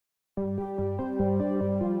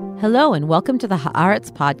Hello and welcome to the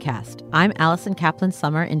Haaretz podcast. I'm Alison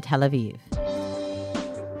Kaplan-Summer in Tel Aviv.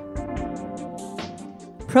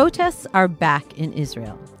 Protests are back in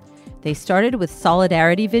Israel. They started with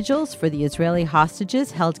solidarity vigils for the Israeli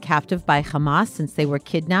hostages held captive by Hamas since they were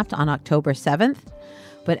kidnapped on October 7th.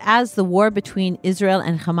 But as the war between Israel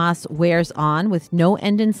and Hamas wears on with no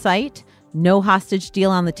end in sight, no hostage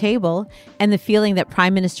deal on the table, and the feeling that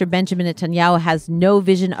Prime Minister Benjamin Netanyahu has no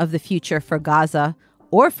vision of the future for Gaza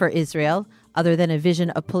or for Israel, other than a vision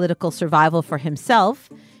of political survival for himself,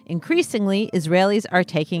 increasingly, Israelis are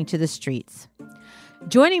taking to the streets.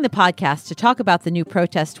 Joining the podcast to talk about the new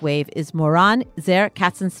protest wave is Moran Zer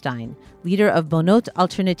Katzenstein, leader of Bonot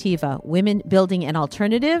Alternativa, Women Building an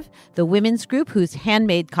Alternative, the women's group whose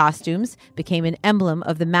handmade costumes became an emblem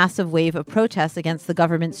of the massive wave of protests against the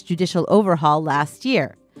government's judicial overhaul last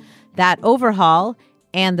year. That overhaul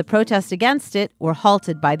and the protest against it were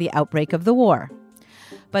halted by the outbreak of the war.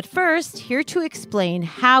 But first, here to explain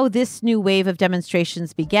how this new wave of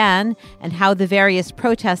demonstrations began and how the various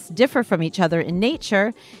protests differ from each other in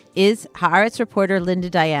nature is Haaretz reporter Linda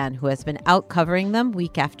Dayan, who has been out covering them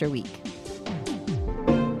week after week.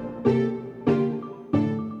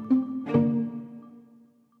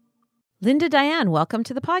 Linda Dayan, welcome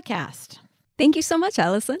to the podcast. Thank you so much,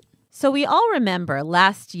 Alison. So we all remember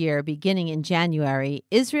last year, beginning in January,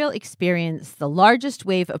 Israel experienced the largest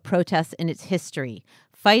wave of protests in its history,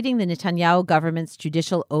 fighting the Netanyahu government's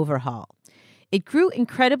judicial overhaul. It grew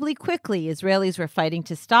incredibly quickly. Israelis were fighting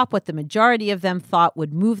to stop what the majority of them thought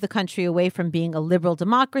would move the country away from being a liberal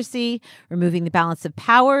democracy, removing the balance of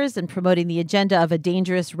powers and promoting the agenda of a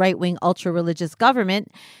dangerous right-wing ultra-religious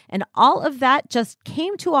government. And all of that just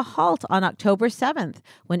came to a halt on October 7th,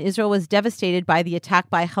 when Israel was devastated by the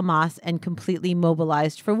attack by Hamas and completely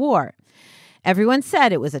mobilized for war. Everyone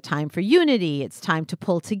said it was a time for unity. It's time to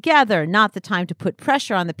pull together, not the time to put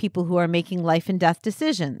pressure on the people who are making life and death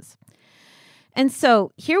decisions. And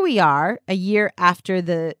so here we are, a year after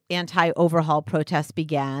the anti-overhaul protests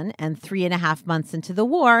began and 3.5 months into the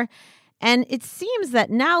war. And it seems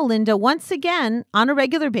that now, Linda, once again, on a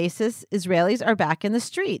regular basis, Israelis are back in the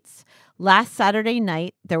streets. Last Saturday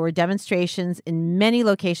night, there were demonstrations in many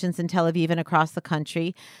locations in Tel Aviv and across the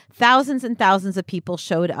country. Thousands and thousands of people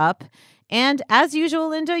showed up. And as usual,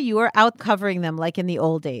 Linda, you were out covering them like in the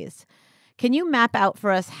old days. Can you map out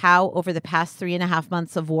for us how, over the past 3.5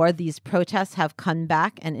 months of war, these protests have come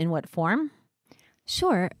back and in what form?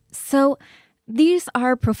 Sure. So these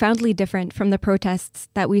are profoundly different from the protests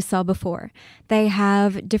that we saw before. They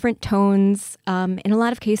have different tones, in a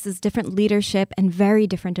lot of cases, different leadership and very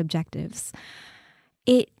different objectives.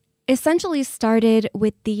 It essentially started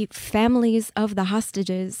with the families of the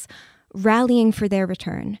hostages rallying for their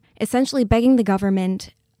return, essentially begging the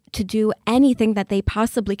government to do anything that they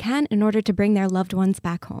possibly can in order to bring their loved ones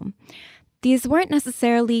back home. These weren't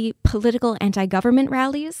necessarily political anti-government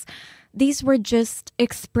rallies. These were just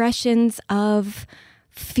expressions of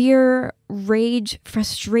fear, rage,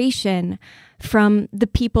 frustration from the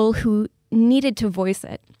people who needed to voice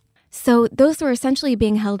it. So those were essentially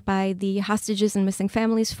being held by the Hostages and Missing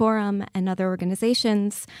Families Forum and other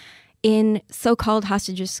organizations in so-called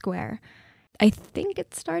Hostages Square. I think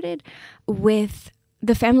it started with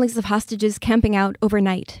the families of hostages camping out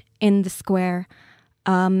overnight in the square,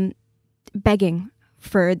 begging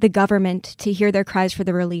for the government to hear their cries for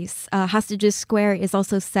the release. Hostages Square is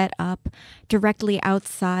also set up directly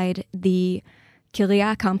outside the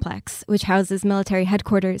Kiryat complex, which houses military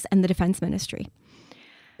headquarters and the defense ministry.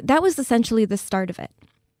 That was essentially the start of it.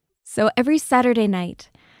 So every Saturday night,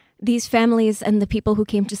 these families and the people who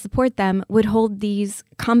came to support them would hold these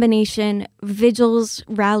combination vigils,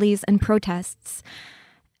 rallies, and protests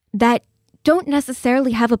that don't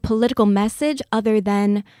necessarily have a political message other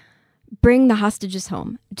than bring the hostages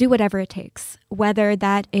home, do whatever it takes, whether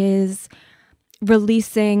that is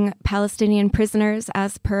releasing Palestinian prisoners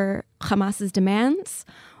as per Hamas's demands,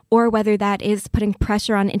 or whether that is putting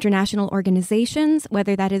pressure on international organizations,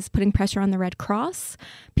 whether that is putting pressure on the Red Cross.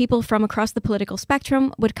 People from across the political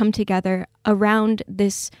spectrum would come together around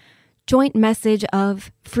this joint message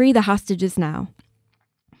of free the hostages now.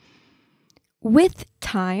 With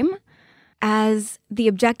time, as the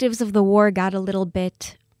objectives of the war got a little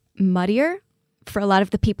bit muddier for a lot of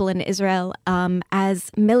the people in Israel,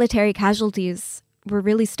 as military casualties were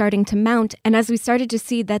really starting to mount, and as we started to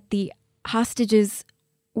see that the hostages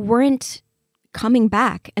weren't coming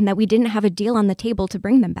back and that we didn't have a deal on the table to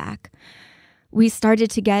bring them back, we started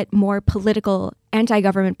to get more political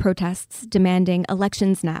anti-government protests demanding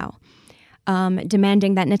elections now,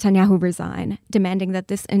 demanding that Netanyahu resign, demanding that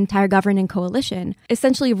this entire governing coalition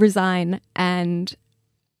essentially resign and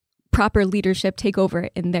proper leadership take over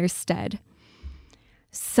in their stead.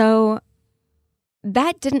 So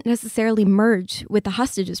that didn't necessarily merge with the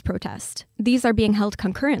hostages protest. These are being held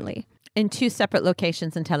concurrently. In two separate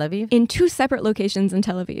locations in Tel Aviv? In two separate locations in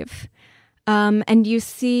Tel Aviv. And you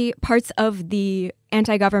see parts of the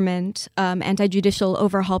anti-government, anti-judicial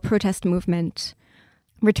overhaul protest movement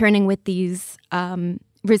returning with these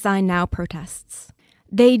Resign Now protests.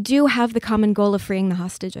 They do have the common goal of freeing the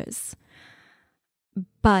hostages.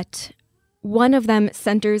 But one of them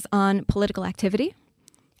centers on political activity,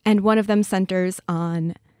 and one of them centers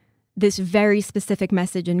on this very specific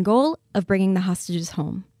message and goal of bringing the hostages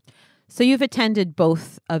home. So you've attended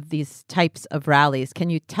both of these types of rallies. Can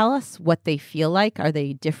you tell us what they feel like? Are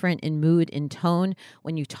they different in mood, in tone?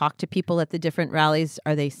 When you talk to people at the different rallies,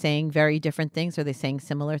 are they saying very different things? Are they saying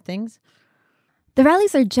similar things? The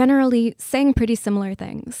rallies are generally saying pretty similar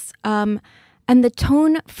things. And the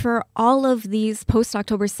tone for all of these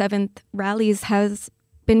post-October 7th rallies has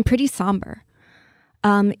been pretty somber.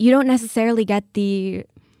 You don't necessarily get the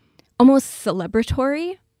almost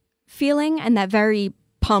celebratory feeling and that very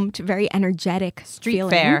pumped, very energetic Street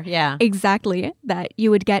feeling. fair, yeah. Exactly, that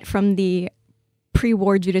you would get from the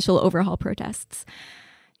pre-war judicial overhaul protests.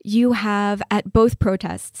 You have, at both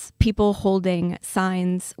protests, people holding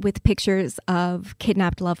signs with pictures of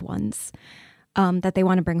kidnapped loved ones that they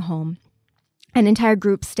want to bring home. An entire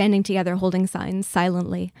group standing together holding signs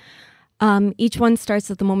silently. Each one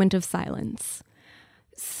starts at the moment of silence.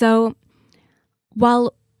 So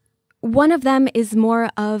while one of them is more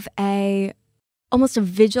of almost a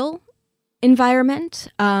vigil environment,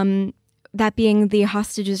 that being the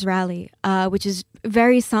hostages rally, which is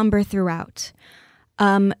very somber throughout,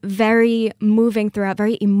 very moving throughout,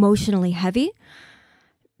 very emotionally heavy.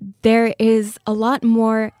 There is a lot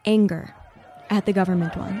more anger at the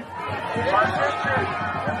government one.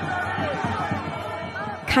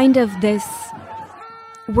 Kind of this,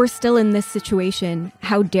 we're still in this situation,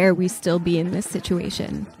 how dare we still be in this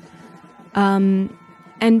situation?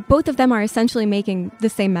 And both of them are essentially making the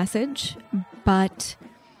same message, but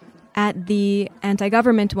at the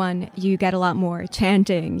anti-government one, you get a lot more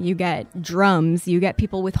chanting, you get drums, you get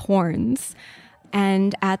people with horns.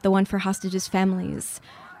 And at the one for hostages' families,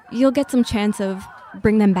 you'll get some chance of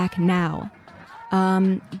bring them back now.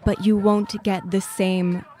 But you won't get the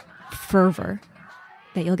same fervor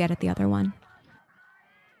that you'll get at the other one.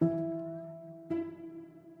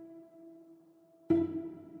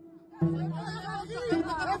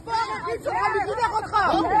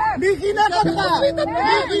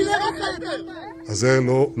 אז זה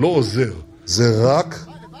לא עוזר, זה רק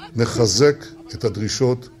מחזק את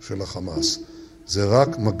הדרישות של החמאס. זה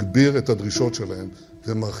רק מגביר את הדרישות שלהם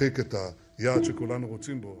ומרחיק את היעד שכולנו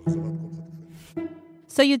רוצים בו, החזרת כל חטופים.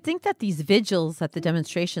 So you'd think that these vigils at the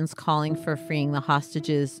demonstrations calling for freeing the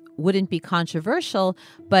hostages wouldn't be controversial,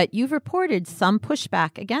 but you've reported some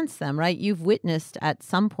pushback against them, right? You've witnessed at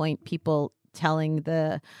some point people telling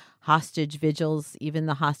the hostage vigils, even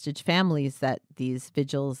the hostage families, that these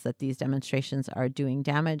vigils, that these demonstrations are doing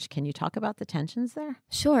damage. Can you talk about the tensions there?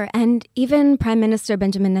 Sure. And even Prime Minister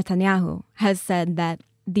Benjamin Netanyahu has said that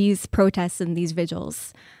these protests and these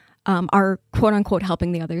vigils are quote-unquote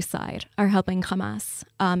helping the other side, are helping Hamas,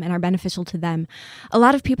 and are beneficial to them. A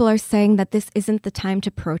lot of people are saying that this isn't the time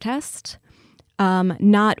to protest,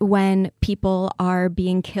 not when people are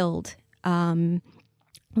being killed,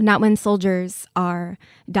 not when soldiers are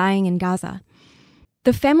dying in Gaza.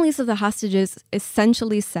 The families of the hostages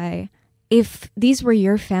essentially say, if these were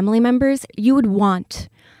your family members, you would want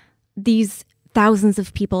these thousands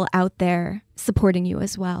of people out there supporting you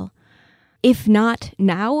as well. If not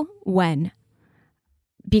now, when?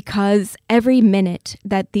 Because every minute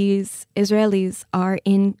that these Israelis are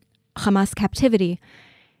in Hamas captivity,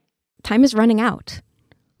 time is running out.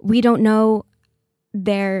 We don't know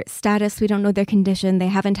their status. We don't know their condition. They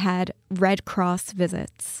haven't had Red Cross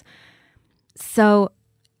visits. So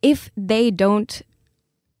if they don't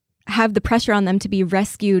have the pressure on them to be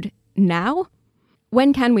rescued now,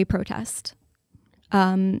 when can we protest?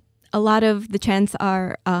 A lot of the chants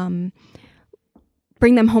are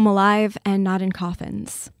bring them home alive and not in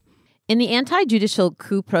coffins. In the anti-judicial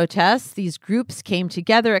coup protests, these groups came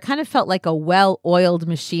together. It kind of felt like a well-oiled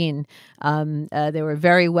machine. They were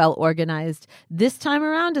very well organized. This time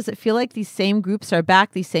around, does it feel like these same groups are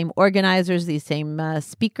back, these same organizers, these same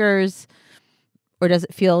speakers? Or does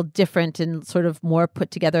it feel different and sort of more put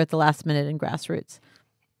together at the last minute in grassroots?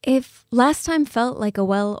 If last time felt like a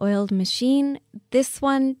well-oiled machine, this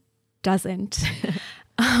one doesn't.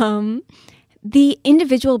 The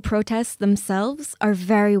individual protests themselves are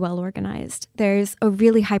very well organized. There's a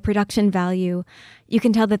really high production value. You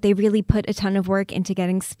can tell that they really put a ton of work into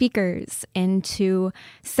getting speakers, into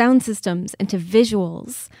sound systems, into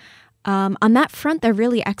visuals. On that front, they're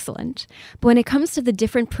really excellent. But when it comes to the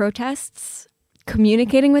different protests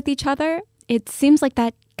communicating with each other, it seems like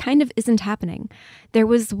that kind of isn't happening. There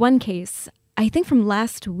was one case, I think from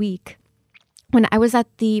last week, when I was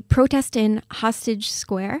at the protest in Hostage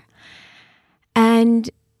Square, and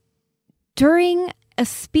during a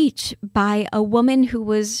speech by a woman who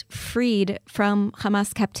was freed from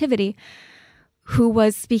Hamas captivity, who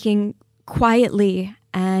was speaking quietly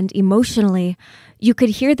and emotionally, you could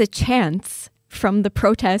hear the chants from the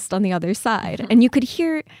protest on the other side. And you could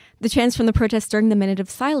hear the chants from the protest during the minute of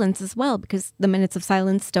silence as well, because the minutes of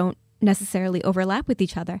silence don't necessarily overlap with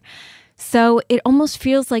each other. So it almost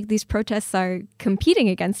feels like these protests are competing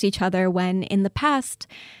against each other when in the past,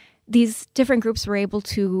 these different groups were able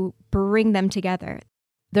to bring them together.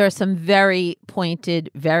 There are some very pointed,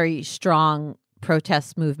 very strong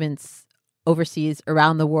protest movements overseas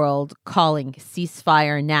around the world calling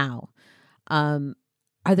ceasefire now. Are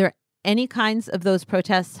there any kinds of those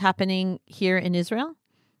protests happening here in Israel?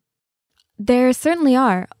 There certainly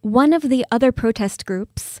are. One of the other protest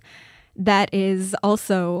groups that is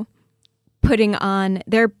also putting on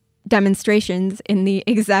their demonstrations in the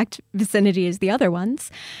exact vicinity as the other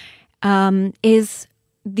ones is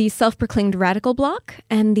the self-proclaimed radical bloc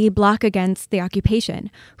and the bloc against the occupation,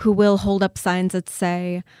 who will hold up signs that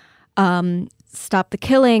say, stop the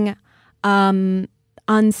killing.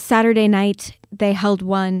 On Saturday night, they held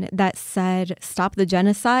one that said, stop the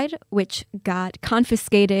genocide, which got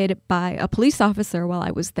confiscated by a police officer while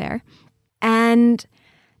I was there. And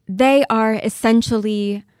they are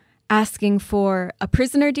essentially asking for a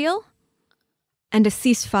prisoner deal and a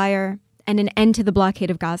ceasefire and an end to the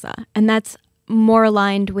blockade of Gaza. And that's more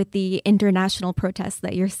aligned with the international protests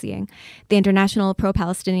that you're seeing, the international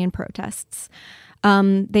pro-Palestinian protests.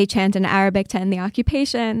 They chant in Arabic to end the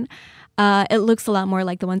occupation. It looks a lot more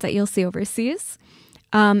like the ones that you'll see overseas.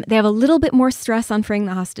 They have a little bit more stress on freeing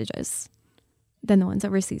the hostages than the ones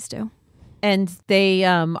overseas do. And they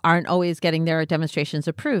aren't always getting their demonstrations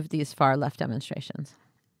approved, these far-left demonstrations.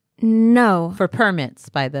 No. For permits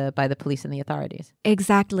by the police and the authorities.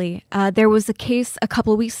 Exactly. There was a case a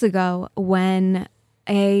couple of weeks ago when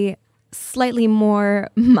a slightly more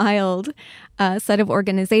mild set of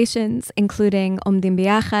organizations, including Omdim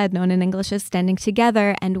B'Yachad, known in English as Standing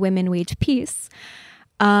Together, and Women Wage Peace,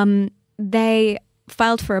 they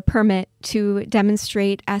filed for a permit to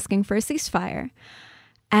demonstrate asking for a ceasefire.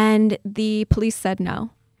 And the police said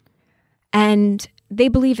no. And they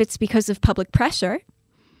believe it's because of public pressure,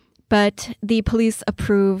 but the police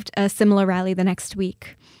approved a similar rally the next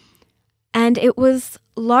week. And it was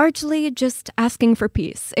largely just asking for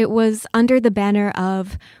peace. It was under the banner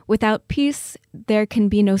of, without peace, there can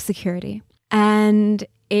be no security. And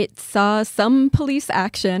it saw some police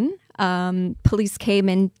action. Police came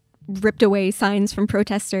and ripped away signs from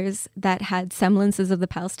protesters that had semblances of the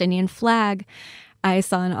Palestinian flag. I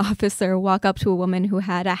saw an officer walk up to a woman who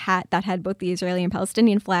had a hat that had both the Israeli and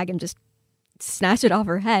Palestinian flag and just snatch it off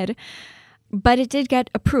her head. But it did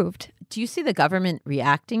get approved. Do you see the government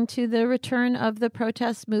reacting to the return of the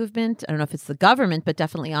protest movement? I don't know if it's the government, but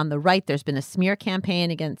definitely on the right, there's been a smear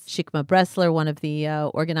campaign against Shikma Bressler, one of the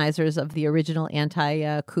organizers of the original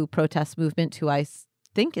anti-coup protest movement, who I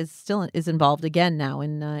think is involved again now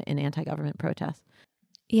in anti-government protests.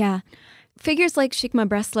 Yeah. Figures like Shikma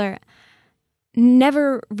Bressler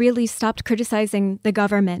never really stopped criticizing the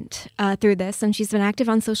government through this, and she's been active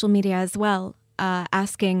on social media as well,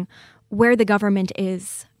 asking where the government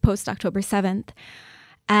is post-October 7th.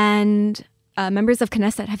 And members of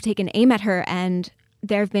Knesset have taken aim at her, and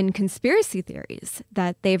there have been conspiracy theories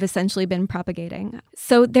that they've essentially been propagating.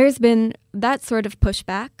 So there's been that sort of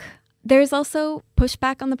pushback. There's also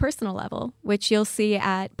pushback on the personal level, which you'll see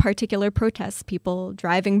at particular protests, people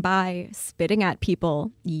driving by, spitting at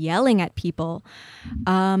people, yelling at people.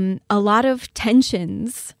 A lot of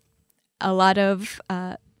tensions, a lot of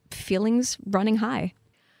feelings running high.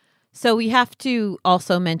 So we have to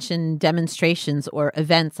also mention demonstrations or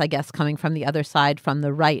events, I guess, coming from the other side, from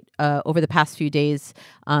the right. Over the past few days,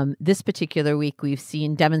 this particular week, we've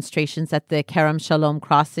seen demonstrations at the Kerem Shalom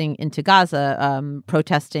crossing into Gaza,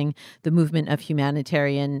 protesting the movement of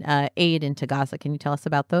humanitarian aid into Gaza. Can you tell us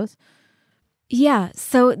about those? Yeah,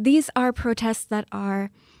 so these are protests that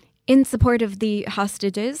are in support of the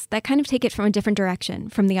hostages that kind of take it from a different direction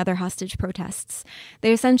from the other hostage protests.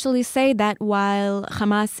 They essentially say that while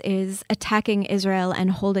Hamas is attacking Israel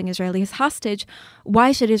and holding Israelis hostage,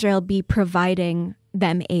 why should Israel be providing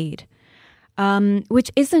them aid?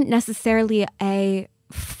 which isn't necessarily a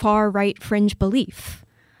far-right fringe belief.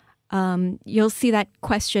 You'll see that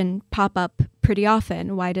question pop up pretty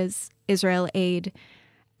often. Why does Israel aid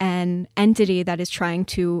an entity that is trying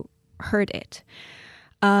to hurt it?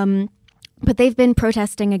 But they've been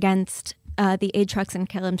protesting against the aid trucks in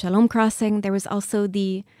Kerem Shalom crossing. There was also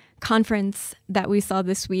the conference that we saw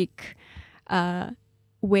this week,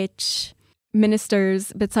 which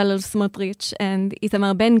ministers Bezalel Smotrich and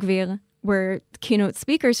Itamar Ben-Gvir were keynote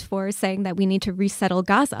speakers for, saying that we need to resettle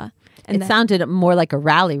Gaza. And it sounded more like a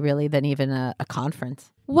rally, really, than even a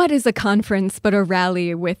conference. What is a conference but a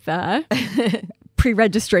rally with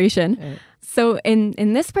pre-registration? Right. So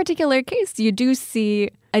in this particular case, you do see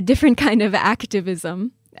a different kind of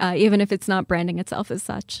activism, even if it's not branding itself as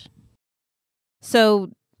such.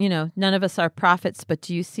 So, none of us are prophets, but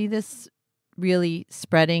do you see this really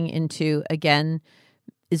spreading into, again,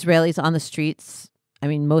 Israelis on the streets? I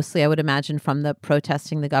mean, mostly I would imagine from the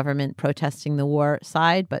protesting the government, protesting the war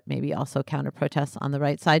side, but maybe also counter-protests on the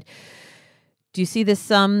right side. Do you see this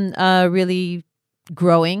really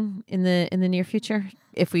growing in the near future,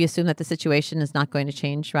 if we assume that the situation is not going to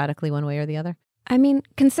change radically one way or the other? I mean,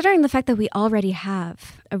 considering the fact that we already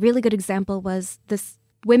have, a really good example was this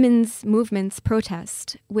women's movement's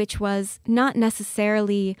protest, which was not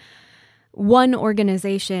necessarily one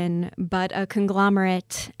organization, but a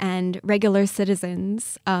conglomerate and regular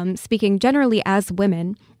citizens, speaking generally as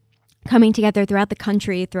women, coming together throughout the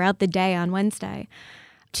country, throughout the day on Wednesday,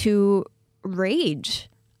 to rage,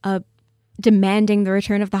 demanding the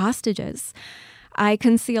return of the hostages. I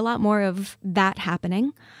can see a lot more of that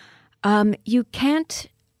happening. You can't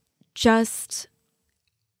just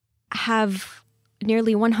have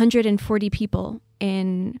nearly 140 people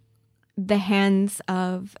in the hands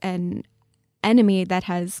of an enemy that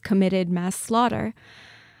has committed mass slaughter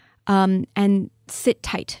and sit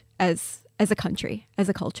tight as a country, as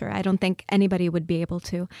a culture. I don't think anybody would be able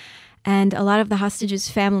to. And a lot of the hostages'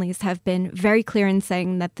 families have been very clear in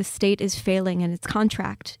saying that the state is failing in its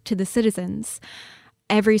contract to the citizens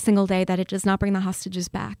every single day that it does not bring the hostages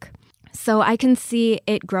back. So I can see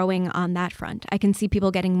it growing on that front. I can see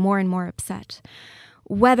people getting more and more upset.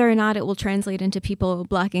 Whether or not it will translate into people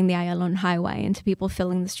blocking the Ayalon Highway, into people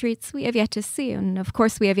filling the streets, we have yet to see. And of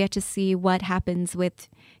course, we have yet to see what happens with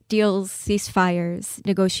deals, ceasefires,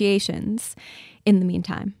 negotiations in the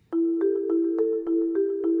meantime.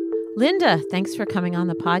 Linda, thanks for coming on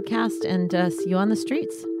the podcast, and see you on the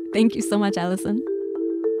streets. Thank you so much, Allison.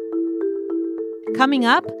 Coming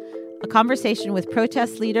up, a conversation with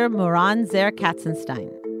protest leader Moran Zer Katzenstein.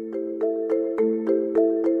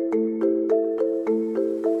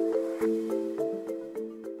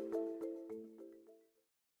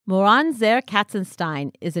 Moran Zer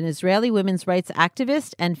Katzenstein is an Israeli women's rights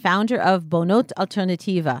activist and founder of Bonot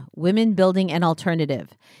Alternativa, Women Building an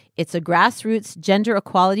Alternative. It's a grassroots gender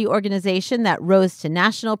equality organization that rose to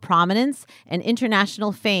national prominence and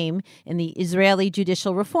international fame in the Israeli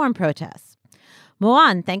judicial reform protests.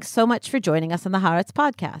 Moran, thanks so much for joining us on the Haaretz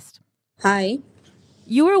podcast. Hi.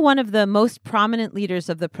 You were one of the most prominent leaders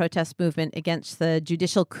of the protest movement against the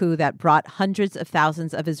judicial coup that brought hundreds of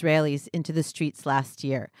thousands of Israelis into the streets last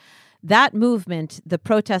year. That movement, the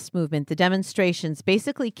protest movement, the demonstrations,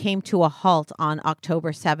 basically came to a halt on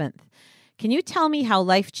October 7th. Can you tell me how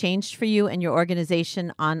life changed for you and your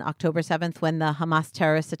organization on October 7th when the Hamas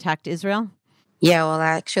terrorists attacked Israel? Yeah, well,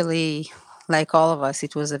 actually, like all of us,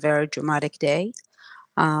 it was a very dramatic day.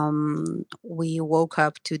 We woke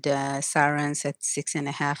up to the sirens at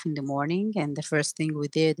 6:30 in the morning, and the first thing we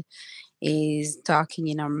did is talking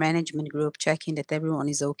in our management group, checking that everyone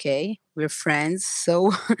is okay. We're friends,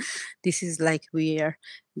 so this is like we are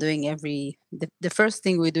doing the first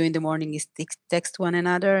thing we do in the morning is text one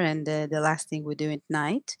another, and the last thing we do at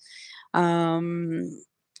night.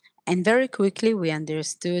 And very quickly we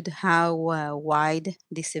understood how wide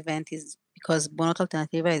this event is, because Bonot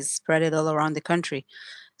Alternativa is spread all around the country.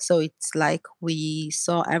 So it's like we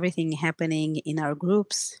saw everything happening in our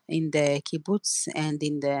groups, in the kibbutz and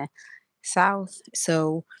in the south.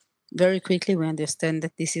 So very quickly we understand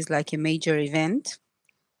that this is like a major event.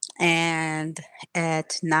 And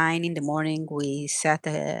at 9 in the morning, we set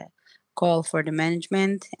a call for the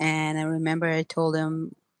management. And I remember I told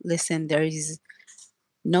them, listen, there is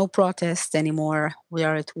no protest anymore. We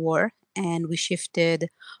are at war. And we shifted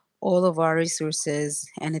all of our resources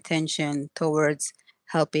and attention towards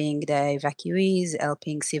helping the evacuees,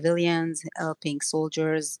 helping civilians, helping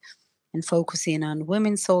soldiers, and focusing on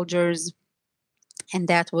women soldiers. And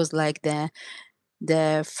that was like the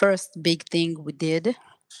first big thing we did.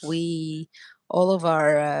 All of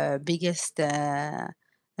our biggest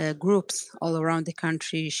groups all around the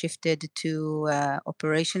country shifted to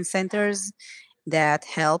operation centers that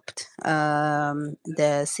helped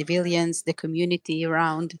the civilians, the community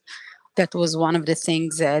around. That was one of the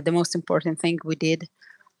things, the most important thing we did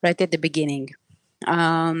right at the beginning.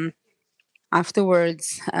 Um,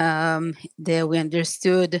 Afterwards, we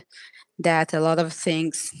understood that a lot of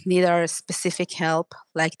things need our specific help,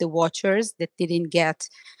 like the watchers that didn't get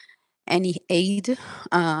any aid,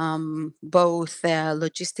 both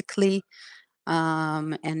logistically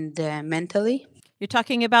and mentally. You're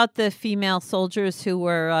talking about the female soldiers who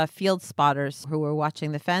were field spotters who were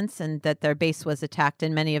watching the fence, and that their base was attacked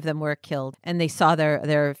and many of them were killed, and they saw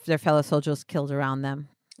their fellow soldiers killed around them.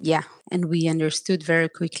 Yeah, and we understood very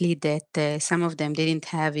quickly that some of them didn't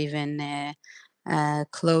have even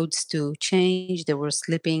clothes to change. They were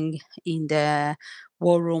sleeping in the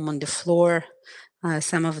war room on the floor.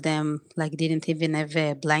 Some of them didn't even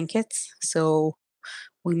have blankets. So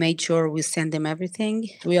we made sure we send them everything.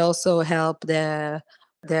 We also help the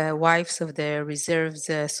wives of the reserves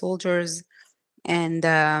soldiers, and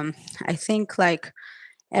I think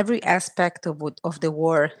every aspect of the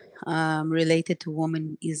war related to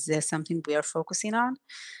women is something we are focusing on.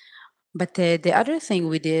 But the other thing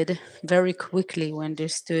we did very quickly, we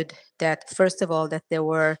understood that first of all that there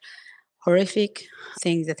were horrific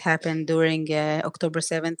things that happened during October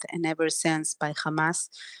 7th and ever since by Hamas,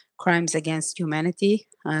 crimes against humanity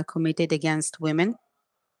committed against women.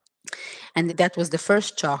 And that was the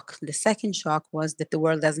first shock. The second shock was that the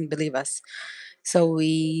world doesn't believe us. So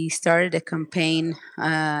we started a campaign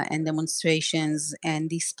and demonstrations and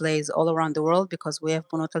displays all around the world because we have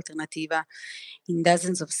Bunot Alternativa in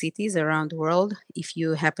dozens of cities around the world. If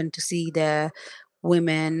you happen to see the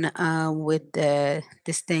women with the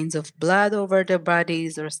stains of blood over their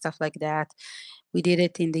bodies or stuff like that, we did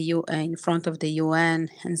it in front of the UN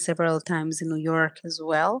and several times in New York as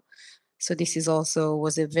well. So this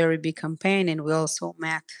was a very big campaign, and we also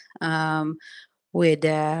met with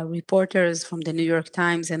reporters from the New York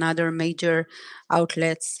Times and other major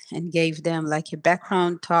outlets and gave them a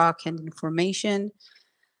background talk and information.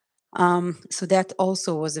 So that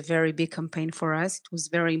also was a very big campaign for us. It was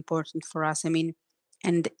very important for us.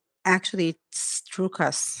 And actually it struck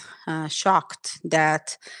us shocked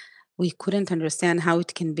that we couldn't understand how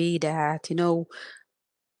it can be that,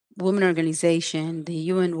 women organization, the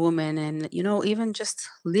UN Women, and even just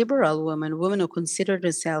liberal women who consider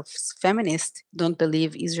themselves feminist, don't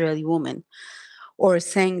believe Israeli women, or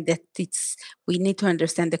saying that we need to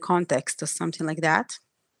understand the context or something like that.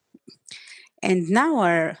 And now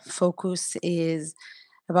our focus is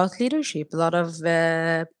about leadership. A lot of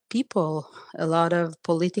people, a lot of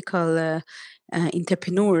political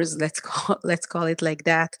entrepreneurs, let's call it like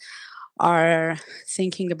that, are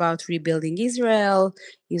thinking about rebuilding Israel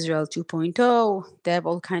 2.0. They have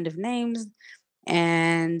all kind of names.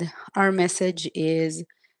 And our message is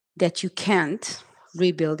that you can't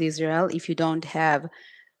rebuild Israel if you don't have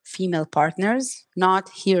female partners, not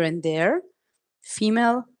here and there.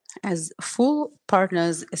 Female as full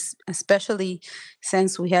partners, especially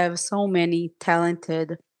since we have so many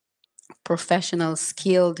talented, professional,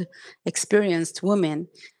 skilled, experienced women.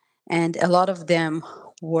 And a lot of them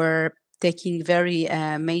were taking very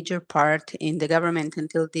major part in the government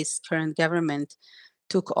until this current government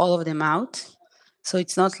took all of them out. So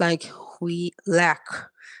it's not like we lack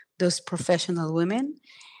those professional women.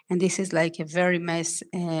 And this is a very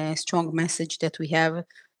strong message that we have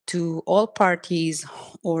to all parties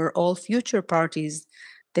or all future parties,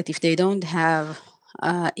 that if they don't have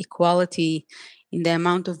equality in the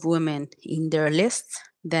amount of women in their lists,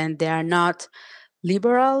 then they are not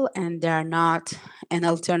liberal and they are not an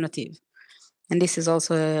alternative. And this is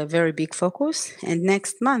also a very big focus. And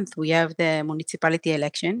next month we have the municipality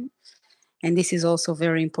election. And this is also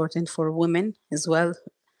very important for women as well.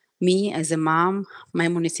 Me as a mom, my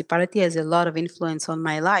municipality has a lot of influence on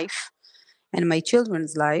my life and my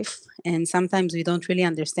children's life. And sometimes we don't really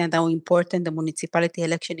understand how important the municipality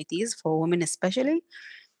election it is for women especially.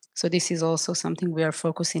 So this is also something we are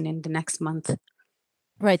focusing in the next month.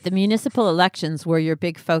 Right. The municipal elections were your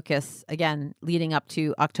big focus, again, leading up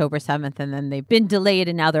to October 7th, and then they've been delayed,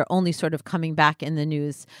 and now they're only sort of coming back in the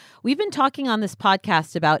news. We've been talking on this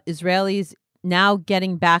podcast about Israelis now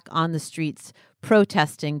getting back on the streets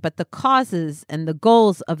protesting, but the causes and the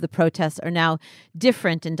goals of the protests are now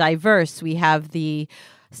different and diverse. We have the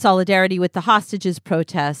solidarity with the hostages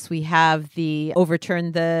protests. We have the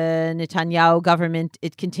overturn the Netanyahu government.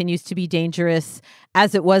 It continues to be dangerous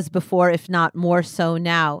as it was before, if not more so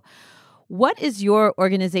now. What is your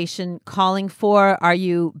organization calling for? Are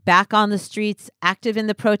you back on the streets, active in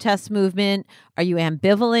the protest movement? Are you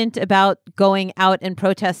ambivalent about going out and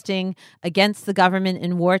protesting against the government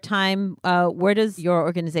in wartime? Where does your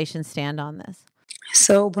organization stand on this?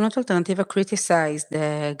 So, Bonot Alternativa criticized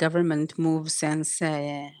the government move since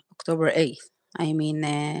October 8th. I mean,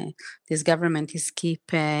 this government is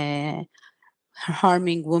keep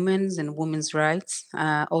harming women's and women's rights.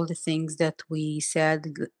 All the things that we said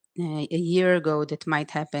a year ago that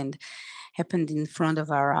might happen happened in front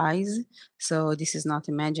of our eyes. So this is not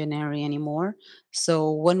imaginary anymore.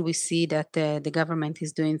 So when we see that the government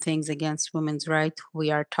is doing things against women's rights,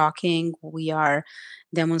 we are talking, we are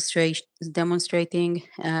demonstrating.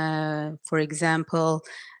 For example,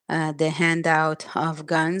 the handout of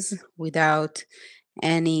guns without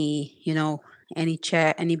any,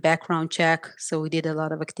 any background check. So we did a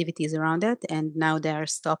lot of activities around it, and now they are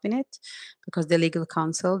stopping it because the legal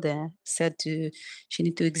counsel they said she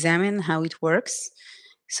need to examine how it works.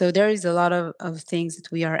 So there is a lot of things that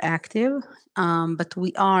we are active, but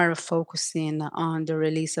we are focusing on the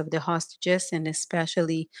release of the hostages and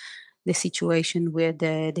especially the situation with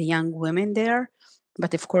the young women there.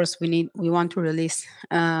 But of course, we want to release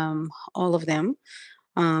all of them.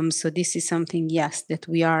 So this is something, yes, that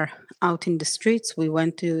we are out in the streets. We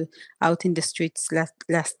went to out in the streets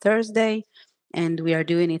last Thursday, and we are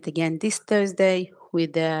doing it again this Thursday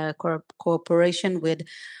with the cooperation with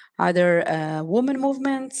other women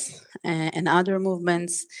movements and other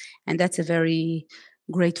movements, and that's a very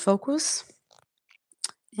great focus.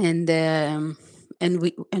 And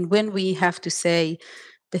when we have to say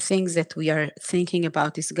the things that we are thinking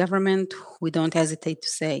about this government, we don't hesitate to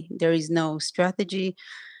say there is no strategy.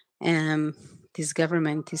 This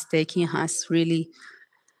government is taking us really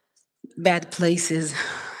bad places,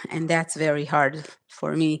 and that's very hard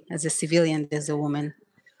for me as a civilian, as a woman.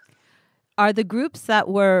 Are the groups that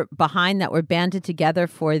were banded together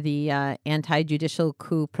for the anti-judicial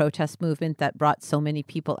coup protest movement that brought so many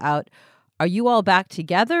people out, are you all back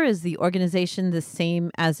together? Is the organization the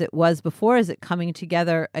same as it was before? Is it coming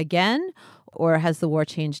together again, or has the war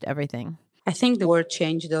changed everything? I think the war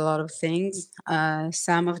changed a lot of things.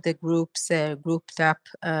 Some of the groups grouped up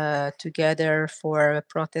together for a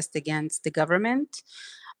protest against the government.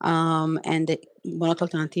 And the Bonot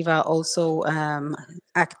Alternativa also,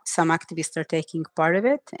 some activists are taking part of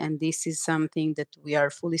it. And this is something that we are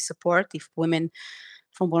fully support. If women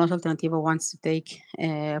from Bonot Alternativa wants to take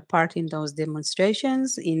part in those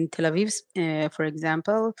demonstrations. In Tel Aviv, for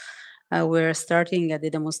example, we're starting at the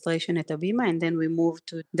demonstration at Abima, and then we move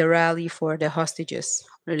to the rally for the hostages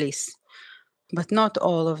release. But not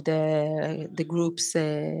all of the groups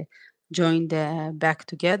joined back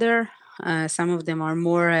together. Some of them are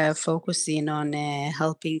more focusing on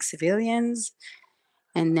helping civilians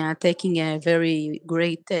and taking a very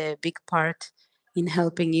great big part in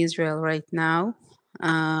helping Israel right now,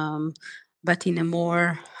 but in a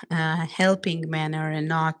more helping manner and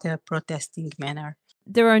not a protesting manner.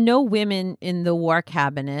 There are no women in the war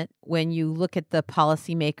cabinet. When you look at the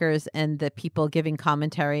policymakers and the people giving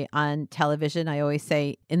commentary on television, I always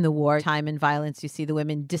say in the wartime and violence, you see the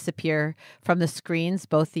women disappear from the screens,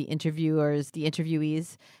 both the interviewers, the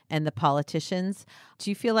interviewees, and the politicians.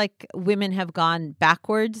 Do you feel like women have gone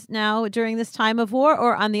backwards now during this time of war?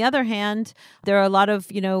 Or on the other hand, there are a lot of,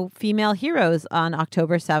 female heroes on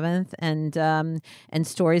October 7th and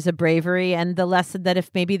stories of bravery and the lesson that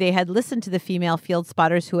if maybe they had listened to the female field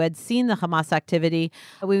spotters who had seen the Hamas activity,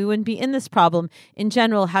 we wouldn't be in this problem. In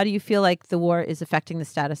general, how do you feel like the war is affecting the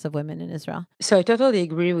status of women in Israel? So I totally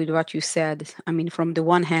agree with what you said. I mean, from the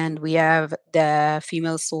one hand, we have the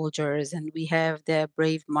female soldiers and we have the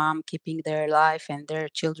brave mom keeping their life and their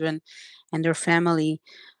children and their family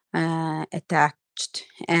attached,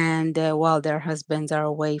 and while their husbands are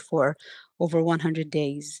away for over 100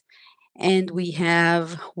 days. And we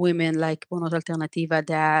have women like Bonot Alternativa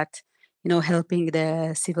that, helping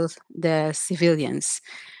the civilians.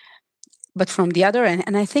 But from the other end,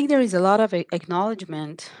 and I think there is a lot of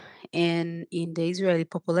acknowledgement in the Israeli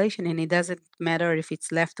population, and it doesn't matter if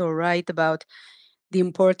it's left or right, about the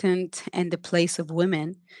importance and the place of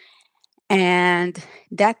women. And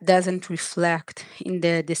that doesn't reflect in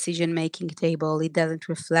the decision-making table. It doesn't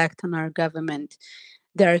reflect on our government.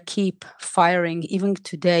 They keep firing, even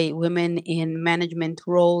today, women in management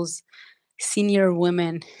roles, senior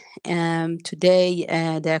women. Today,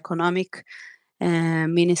 the economic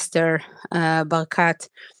minister, Barkat,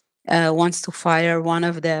 wants to fire one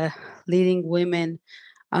of the leading women,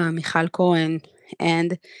 Michal Cohen.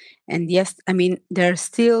 And yes, I mean, they're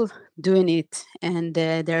still doing it, and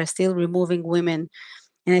they're still removing women.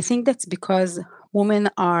 And I think that's because women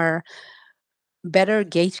are better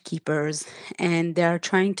gatekeepers, and they are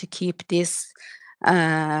trying to keep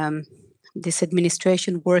um, this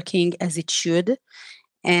administration working as it should.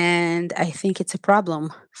 And I think it's a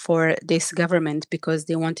problem for this government because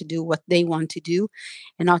they want to do what they want to do,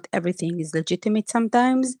 and not everything is legitimate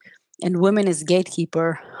sometimes. And women as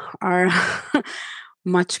gatekeeper are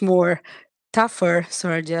much more tougher,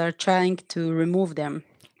 so they're trying to remove them.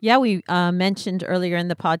 Yeah, we mentioned earlier in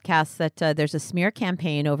the podcast that there's a smear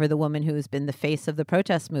campaign over the woman who's been the face of the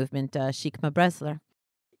protest movement, Shikma Bresler.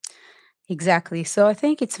 Exactly. So I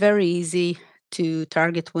think it's very easy to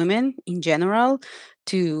target women in general,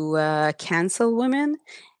 to cancel women.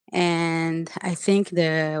 And I think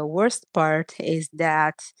the worst part is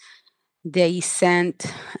that they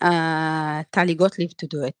sent Tali Gottlieb to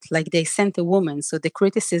do it. Like they sent a woman. So the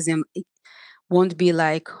criticism won't be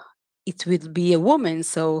like it will be a woman.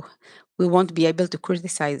 So we won't be able to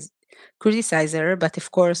criticize her. But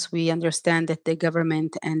of course, we understand that the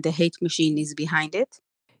government and the hate machine is behind it.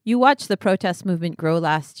 You watched the protest movement grow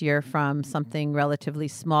last year from something relatively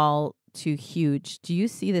small to huge. Do you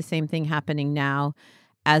see the same thing happening now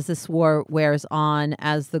as this war wears on,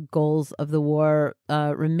 as the goals of the war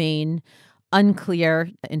remain unclear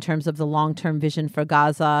in terms of the long-term vision for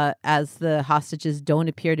Gaza, as the hostages don't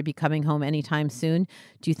appear to be coming home anytime soon?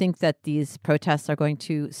 Do you think that these protests are going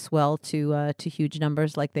to swell to huge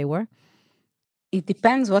numbers like they were? It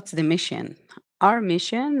depends what's the mission. Our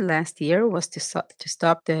mission last year was to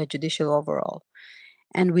stop the judicial overhaul,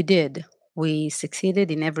 and we did. We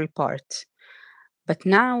succeeded in every part. But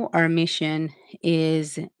now our mission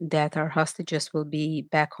is that our hostages will be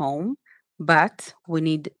back home, but we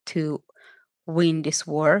need to win this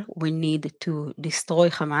war. We need to destroy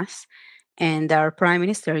Hamas. And our prime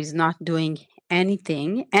minister is not doing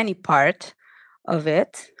anything, any part of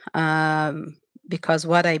it, because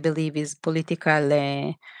what I believe is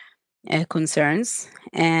political concerns.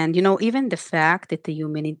 And, even the fact that the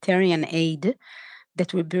humanitarian aid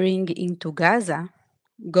that we bring into Gaza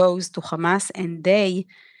goes to Hamas and they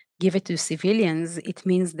give it to civilians, it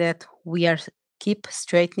means that we are keep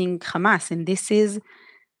straightening Hamas. And this is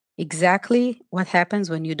exactly what happens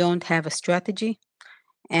when you don't have a strategy.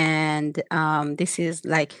 And this is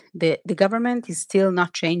like the government is still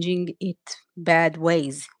not changing its bad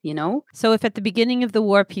ways. So if at the beginning of the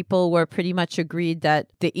war, people were pretty much agreed that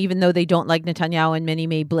even though they don't like Netanyahu and many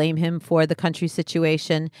may blame him for the country's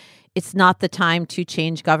situation, it's not the time to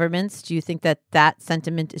change governments. Do you think that that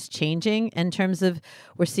sentiment is changing in terms of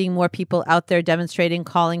we're seeing more people out there demonstrating,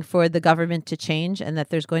 calling for the government to change, and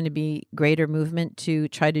that there's going to be greater movement to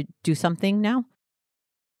try to do something now?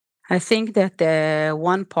 I think that the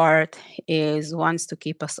one part is wants to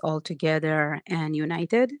keep us all together and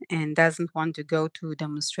united and doesn't want to go to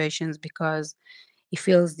demonstrations because he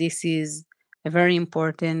feels this is a very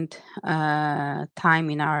important time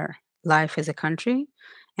in our life as a country.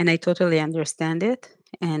 And I totally understand it.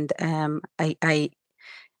 And I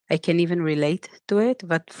can even relate to it.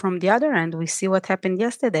 But from the other end, we see what happened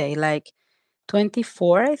yesterday. Like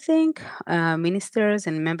 24, I think, ministers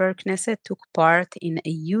and member Knesset took part in a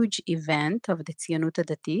huge event of the Tzionut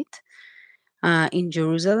Datit in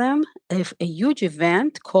Jerusalem, a huge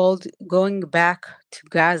event called Going Back to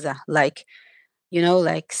Gaza, like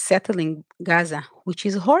settling Gaza, which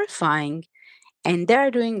is horrifying. And they're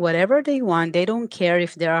doing whatever they want. They don't care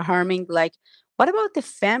if they are harming. Like, what about the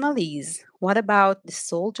families? What about the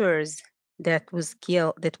soldiers that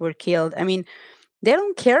were killed? I mean, they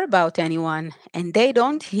don't care about anyone, and they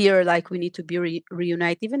don't hear like we need to be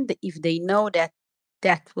reunite, even if they know that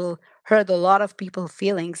that will hurt a lot of people's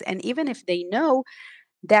feelings, and even if they know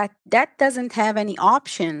that that doesn't have any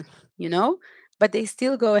option, but they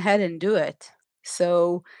still go ahead and do it.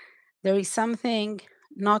 So there is something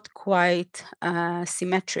not quite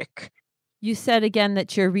symmetric. You said again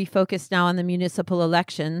that you're refocused now on the municipal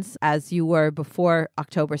elections as you were before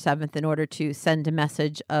October 7th in order to send a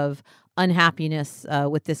message of unhappiness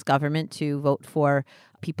with this government, to vote for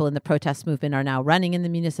people in the protest movement are now running in the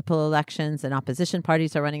municipal elections and opposition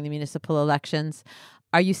parties are running the municipal elections.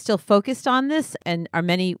 Are you still focused on this? And are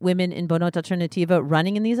many women in Bonot Alternativa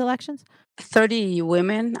running in these elections? 30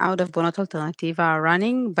 women out of Bonot Alternativa are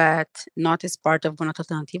running, but not as part of Bonot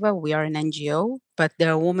Alternativa. We are an NGO, but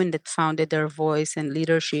there are women that founded their voice and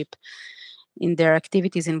leadership in their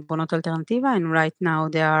activities in Bonot Alternativa, and right now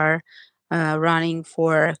they are running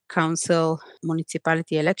for council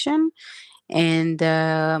municipality election. And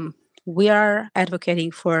we are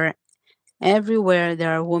advocating for everywhere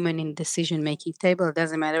there are women in decision-making table. It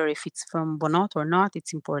doesn't matter if it's from Bonot or not,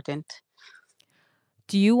 it's important.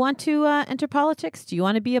 Do you want to enter politics? Do you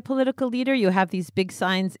want to be a political leader? You have these big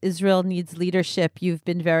signs, Israel needs leadership. You've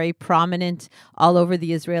been very prominent all over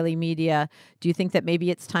the Israeli media. Do you think that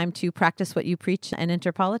maybe it's time to practice what you preach and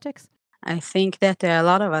enter politics? I think that a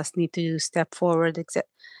lot of us need to step forward,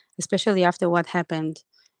 especially after what happened,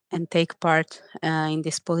 and take part in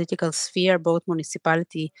this political sphere, both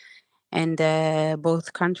municipality and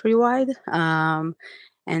both countrywide.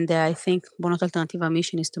 And I think Bonot Alternativa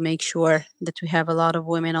mission is to make sure that we have a lot of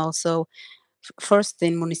women also, first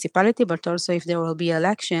in municipality, but also if there will be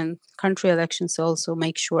country elections, also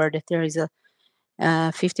make sure that there is a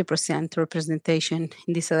 50% representation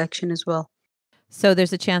in this election as well. So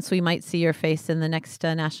there's a chance we might see your face in the next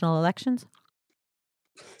national elections?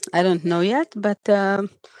 I don't know yet, but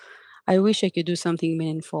I wish I could do something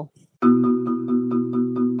meaningful.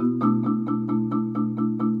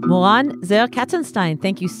 Moran Ze'ev Katzenstein,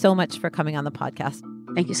 thank you so much for coming on the podcast.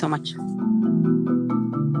 Thank you so much.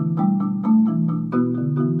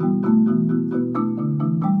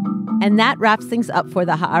 And that wraps things up for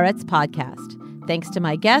the Haaretz podcast. Thanks to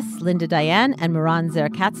my guests, Linda Dayan and Moran Ze'ev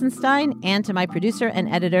Katzenstein, and to my producer and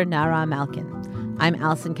editor, Nara Malkin. I'm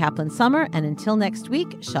Alison Kaplan-Summer, and until next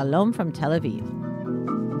week, shalom from Tel Aviv.